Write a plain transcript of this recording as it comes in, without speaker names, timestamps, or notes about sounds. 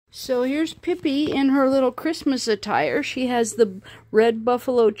So here's Pippi in her little Christmas attire. She has the red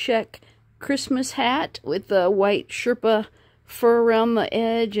buffalo check Christmas hat with the white Sherpa fur around the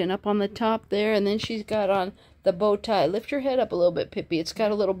edge and up on the top there. And then she's got on the bow tie. Lift your head up a little bit, Pippi. It's got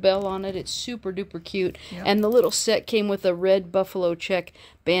a little bell on it. It's super duper cute. Yep. And the little set came with a red buffalo check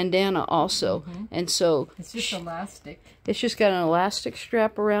bandana also. And so it's just elastic. It's just got an elastic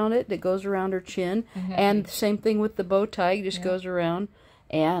strap around it that goes around her chin. And same thing with the bow tie. It just goes around.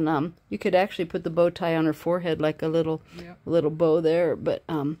 And you could actually put the bow tie on her forehead like a little bow there, but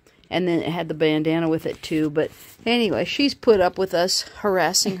and then it had the bandana with it too. But anyway, she's put up with us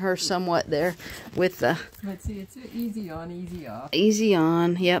harassing her somewhat there with the. Let's see, it's easy on, easy off. Easy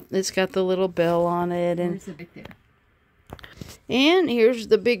on, yep. It's got the little bell on it, and here's the big there. And here's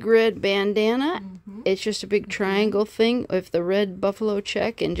the big red bandana. It's just a big triangle thing with the red buffalo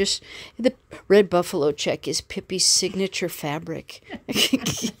check, and just the red buffalo check is Pippi's signature fabric.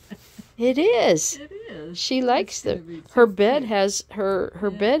 It is. It is. She likes her bed has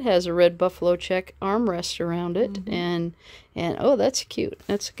bed has a red buffalo check armrest around it, and oh, that's cute.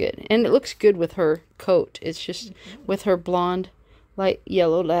 That's good, and it looks good with her coat. It's just with her blonde, light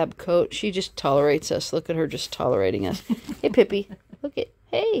yellow lab coat. She just tolerates us. Look at her just tolerating us. Hey, Pippi. Look at,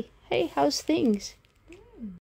 hey, how's things?